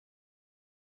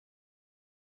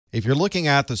If you're looking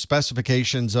at the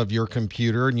specifications of your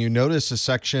computer and you notice a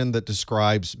section that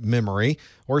describes memory,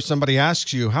 or somebody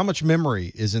asks you how much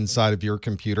memory is inside of your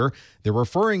computer, they're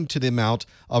referring to the amount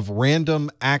of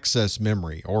random access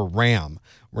memory, or RAM.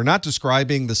 We're not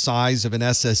describing the size of an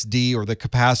SSD or the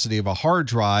capacity of a hard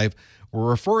drive. We're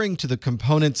referring to the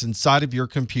components inside of your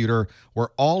computer where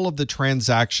all of the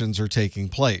transactions are taking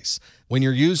place. When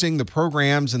you're using the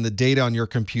programs and the data on your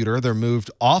computer, they're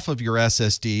moved off of your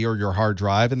SSD or your hard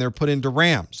drive and they're put into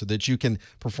RAM so that you can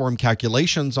perform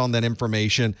calculations on that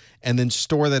information and then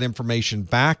store that information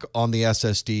back on the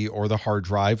SSD or the hard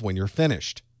drive when you're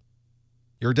finished.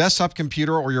 Your desktop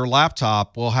computer or your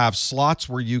laptop will have slots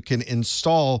where you can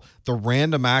install the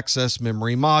random access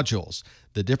memory modules.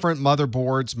 The different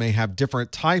motherboards may have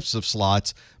different types of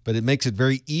slots, but it makes it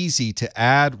very easy to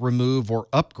add, remove, or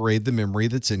upgrade the memory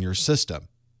that's in your system.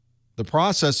 The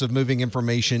process of moving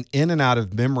information in and out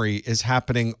of memory is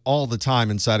happening all the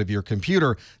time inside of your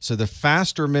computer, so the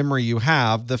faster memory you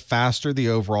have, the faster the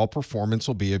overall performance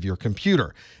will be of your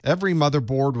computer. Every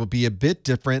motherboard will be a bit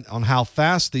different on how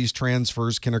fast these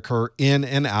transfers can occur in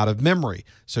and out of memory.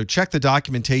 So check the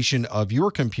documentation of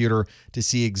your computer to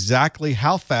see exactly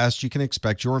how fast you can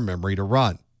expect your memory to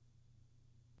run.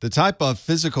 The type of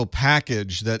physical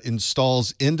package that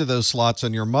installs into those slots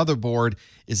on your motherboard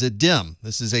is a DIMM.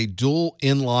 This is a dual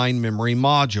inline memory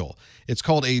module. It's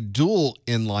called a dual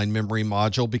inline memory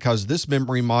module because this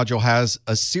memory module has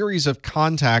a series of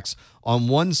contacts on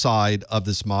one side of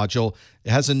this module.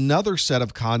 It has another set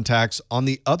of contacts on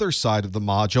the other side of the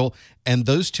module, and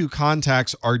those two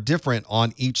contacts are different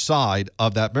on each side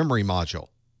of that memory module.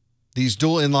 These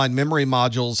dual inline memory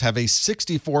modules have a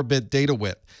 64-bit data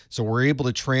width, so we're able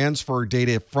to transfer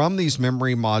data from these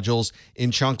memory modules in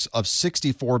chunks of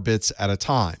 64 bits at a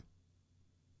time.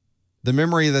 The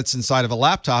memory that's inside of a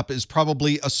laptop is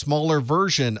probably a smaller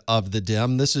version of the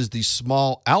DIMM. This is the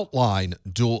small outline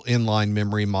dual inline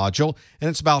memory module, and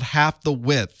it's about half the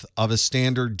width of a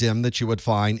standard DIMM that you would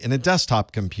find in a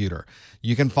desktop computer.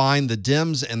 You can find the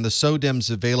DIMMs and the so-dimms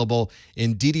available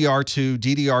in DDR2,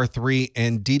 DDR3,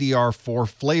 and DDR4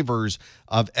 flavors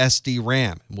of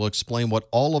SD-RAM. We'll explain what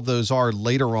all of those are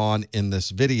later on in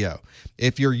this video.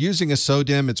 If you're using a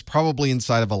so-dimm, it's probably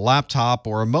inside of a laptop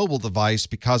or a mobile device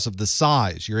because of the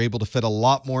size. You're able to fit a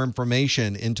lot more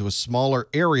information into a smaller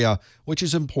area, which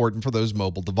is important for those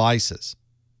mobile devices.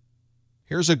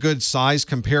 Here's a good size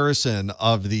comparison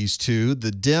of these two.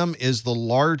 The DIMM is the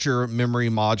larger memory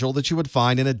module that you would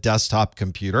find in a desktop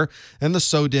computer, and the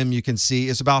so-dimm you can see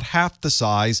is about half the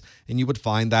size, and you would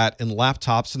find that in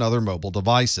laptops and other mobile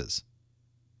devices.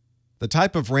 The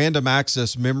type of random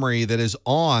access memory that is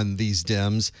on these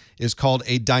DIMMs is called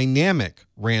a dynamic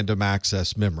random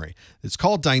access memory. It's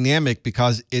called dynamic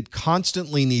because it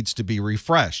constantly needs to be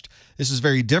refreshed. This is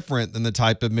very different than the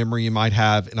type of memory you might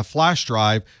have in a flash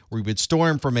drive where you would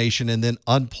store information and then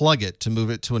unplug it to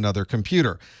move it to another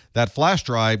computer. That flash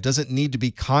drive doesn't need to be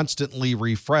constantly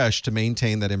refreshed to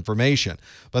maintain that information.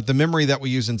 But the memory that we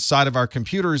use inside of our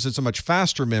computers is a much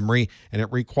faster memory, and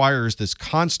it requires this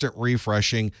constant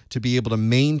refreshing to be able to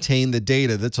maintain the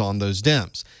data that's on those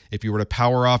DIMMs. If you were to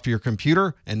power off your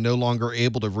computer and no longer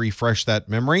able to refresh that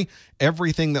memory,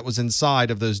 everything that was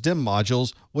inside of those DIMM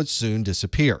modules would soon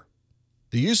disappear.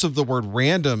 The use of the word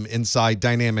random inside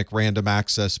dynamic random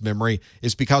access memory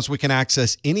is because we can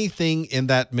access anything in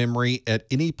that memory at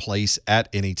any place at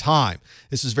any time.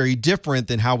 This is very different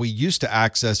than how we used to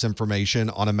access information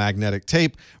on a magnetic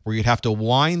tape, where you'd have to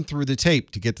wind through the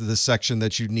tape to get to the section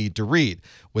that you need to read.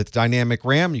 With dynamic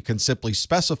RAM, you can simply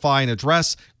specify an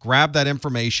address, grab that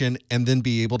information, and then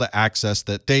be able to access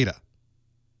that data.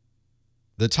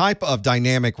 The type of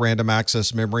dynamic random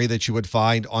access memory that you would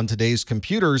find on today's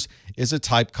computers is a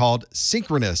type called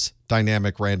synchronous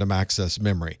dynamic random access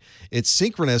memory. It's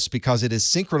synchronous because it is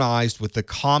synchronized with the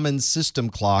common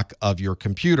system clock of your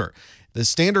computer. The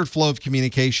standard flow of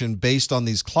communication based on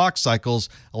these clock cycles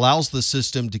allows the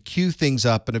system to queue things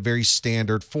up in a very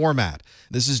standard format.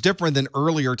 This is different than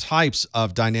earlier types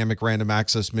of dynamic random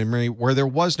access memory where there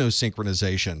was no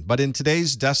synchronization. But in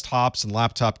today's desktops and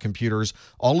laptop computers,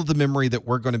 all of the memory that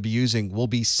we're going to be using will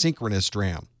be synchronous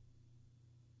DRAM.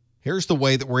 Here's the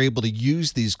way that we're able to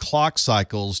use these clock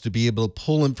cycles to be able to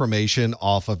pull information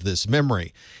off of this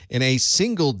memory. In a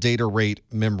single data rate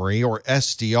memory, or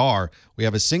SDR, we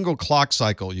have a single clock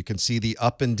cycle. You can see the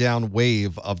up and down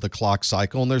wave of the clock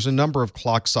cycle, and there's a number of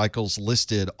clock cycles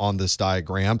listed on this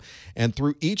diagram. And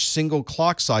through each single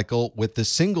clock cycle with the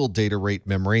single data rate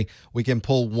memory, we can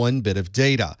pull 1 bit of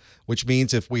data, which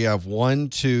means if we have 1,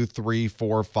 2, 3,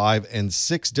 4, 5, and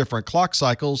 6 different clock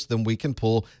cycles, then we can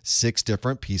pull 6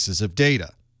 different pieces of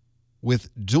data.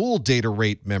 With dual data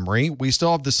rate memory, we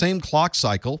still have the same clock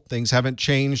cycle. Things haven't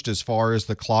changed as far as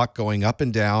the clock going up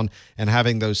and down and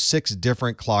having those 6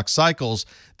 different clock cycles.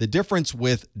 The difference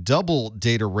with double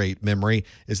data rate memory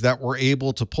is that we're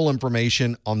able to pull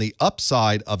information on the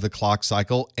upside of the clock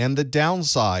cycle and the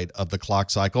downside of the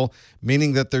clock cycle,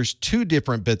 meaning that there's 2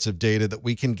 different bits of data that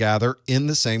we can gather in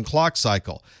the same clock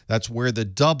cycle. That's where the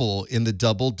double in the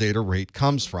double data rate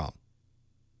comes from.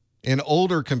 In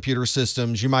older computer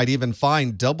systems, you might even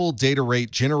find double data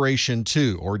rate generation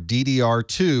 2 or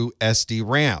DDR2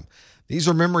 SDRAM. These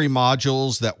are memory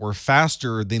modules that were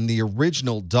faster than the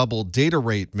original double data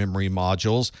rate memory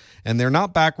modules, and they're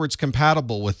not backwards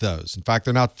compatible with those. In fact,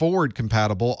 they're not forward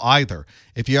compatible either.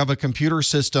 If you have a computer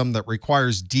system that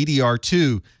requires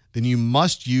DDR2, then you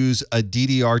must use a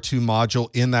DDR2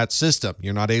 module in that system.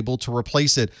 You're not able to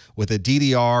replace it with a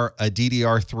DDR, a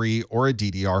DDR3, or a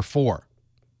DDR4.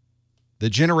 The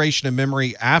generation of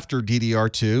memory after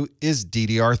DDR2 is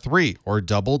DDR3, or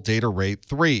double data rate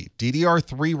 3.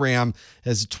 DDR3 RAM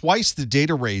has twice the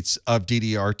data rates of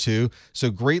DDR2, so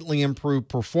greatly improved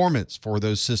performance for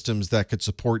those systems that could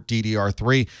support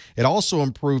DDR3. It also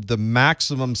improved the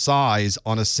maximum size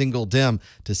on a single DIMM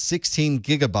to 16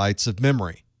 gigabytes of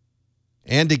memory.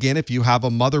 And again, if you have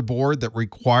a motherboard that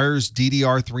requires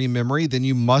DDR3 memory, then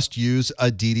you must use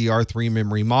a DDR3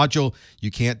 memory module.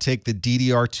 You can't take the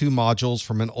DDR2 modules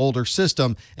from an older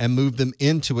system and move them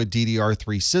into a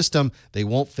DDR3 system. They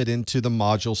won't fit into the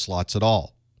module slots at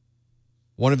all.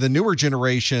 One of the newer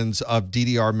generations of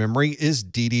DDR memory is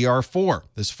DDR4.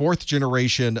 This 4th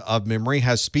generation of memory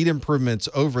has speed improvements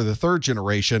over the 3rd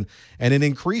generation, and it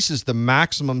increases the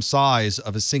maximum size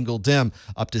of a single DIMM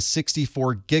up to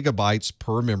 64 gigabytes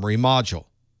per memory module.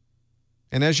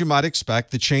 And as you might expect,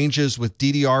 the changes with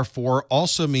DDR4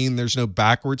 also mean there's no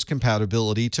backwards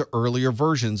compatibility to earlier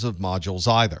versions of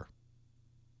modules either.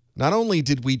 Not only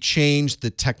did we change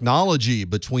the technology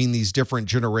between these different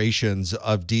generations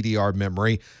of DDR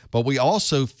memory, but we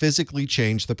also physically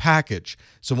changed the package.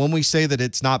 So when we say that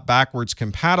it's not backwards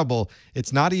compatible,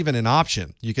 it's not even an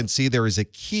option. You can see there is a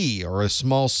key or a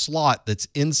small slot that's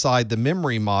inside the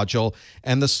memory module,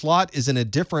 and the slot is in a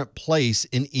different place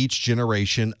in each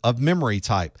generation of memory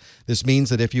type. This means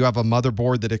that if you have a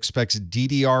motherboard that expects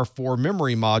DDR4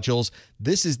 memory modules,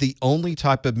 this is the only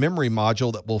type of memory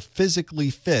module that will physically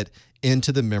fit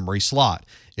into the memory slot.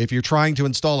 If you're trying to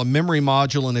install a memory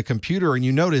module in a computer and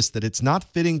you notice that it's not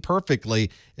fitting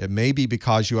perfectly, it may be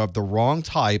because you have the wrong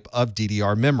type of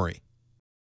DDR memory.